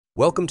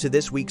Welcome to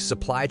this week's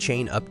Supply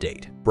Chain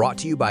Update, brought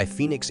to you by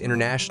Phoenix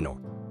International.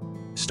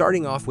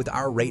 Starting off with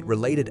our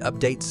rate-related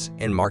updates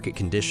and market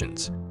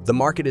conditions. The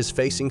market is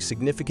facing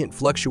significant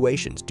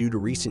fluctuations due to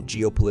recent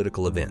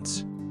geopolitical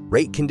events.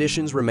 Rate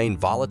conditions remain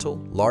volatile,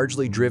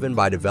 largely driven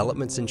by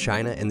developments in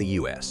China and the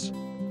U.S.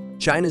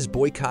 China's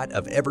boycott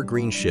of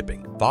Evergreen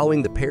shipping,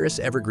 following the Paris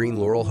Evergreen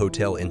Laurel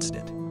Hotel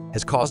incident,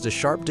 has caused a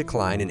sharp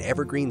decline in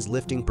Evergreen's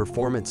lifting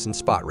performance and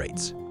spot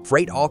rates.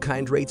 Freight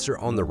all-kind rates are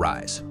on the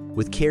rise,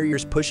 with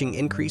carriers pushing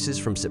increases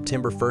from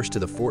September 1st to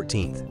the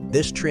 14th.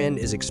 This trend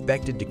is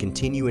expected to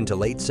continue into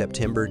late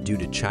September due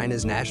to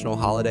China's national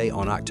holiday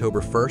on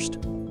October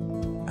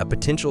 1st. A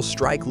potential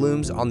strike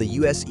looms on the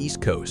U.S. East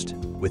Coast,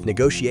 with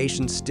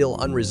negotiations still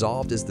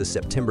unresolved as the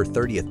September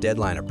 30th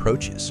deadline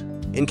approaches.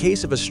 In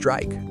case of a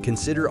strike,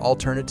 consider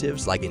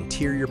alternatives like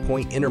interior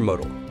point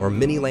intermodal or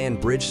mini-land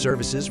bridge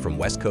services from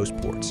West Coast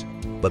ports,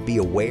 but be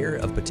aware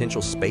of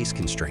potential space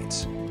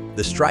constraints.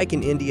 The strike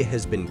in India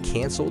has been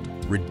canceled,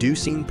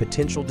 reducing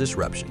potential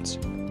disruptions.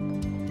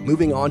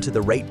 Moving on to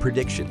the rate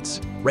predictions.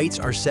 Rates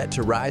are set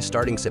to rise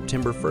starting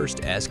September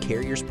 1st as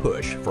carriers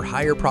push for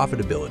higher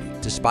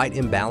profitability despite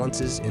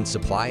imbalances in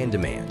supply and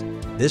demand.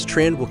 This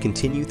trend will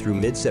continue through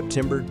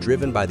mid-September,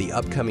 driven by the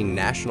upcoming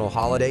national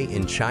holiday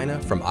in China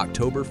from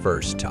October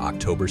 1st to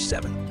October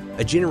 7th.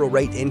 A general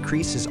rate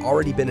increase has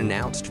already been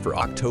announced for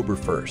October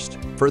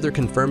 1st, further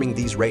confirming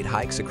these rate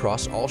hikes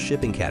across all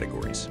shipping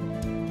categories.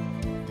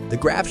 The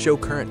graphs show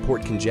current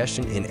port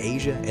congestion in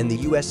Asia and the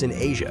U.S. In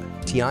Asia.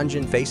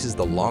 Tianjin faces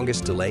the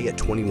longest delay at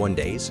 21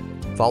 days,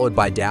 followed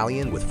by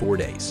Dalian with 4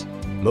 days.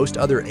 Most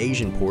other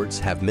Asian ports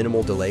have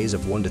minimal delays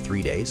of 1 to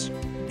 3 days.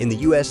 In the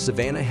U.S.,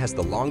 Savannah has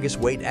the longest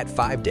wait at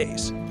 5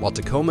 days, while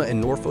Tacoma and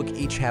Norfolk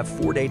each have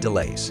 4-day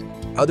delays.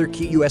 Other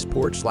key U.S.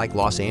 ports like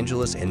Los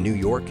Angeles and New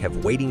York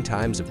have waiting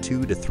times of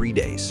 2 to 3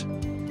 days.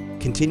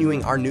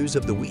 Continuing our news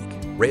of the week,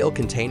 rail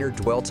container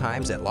dwell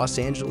times at Los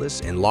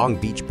Angeles and Long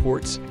Beach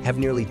ports have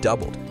nearly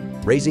doubled,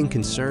 raising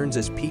concerns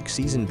as peak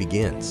season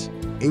begins.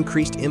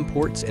 Increased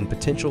imports and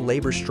potential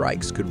labor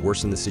strikes could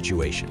worsen the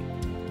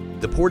situation.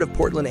 The Port of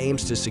Portland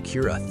aims to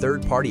secure a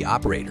third-party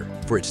operator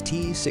for its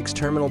T6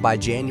 terminal by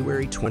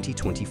January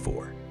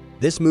 2024.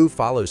 This move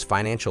follows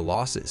financial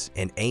losses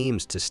and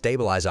aims to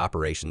stabilize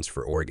operations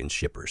for Oregon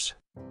shippers.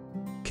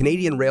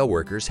 Canadian rail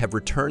workers have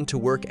returned to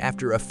work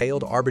after a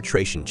failed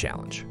arbitration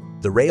challenge.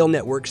 The rail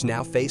networks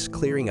now face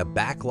clearing a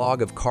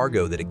backlog of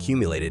cargo that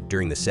accumulated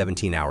during the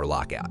 17-hour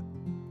lockout.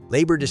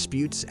 Labor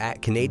disputes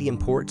at Canadian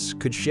ports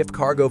could shift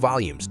cargo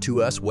volumes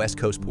to us West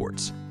Coast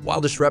ports.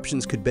 While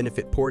disruptions could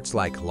benefit ports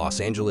like Los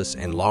Angeles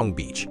and Long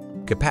Beach,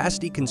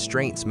 capacity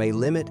constraints may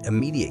limit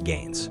immediate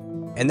gains.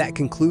 And that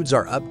concludes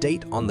our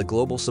update on the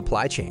global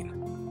supply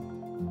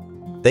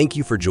chain. Thank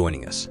you for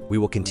joining us. We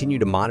will continue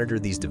to monitor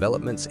these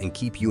developments and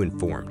keep you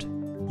informed.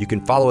 You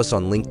can follow us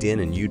on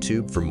LinkedIn and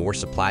YouTube for more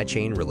supply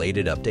chain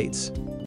related updates.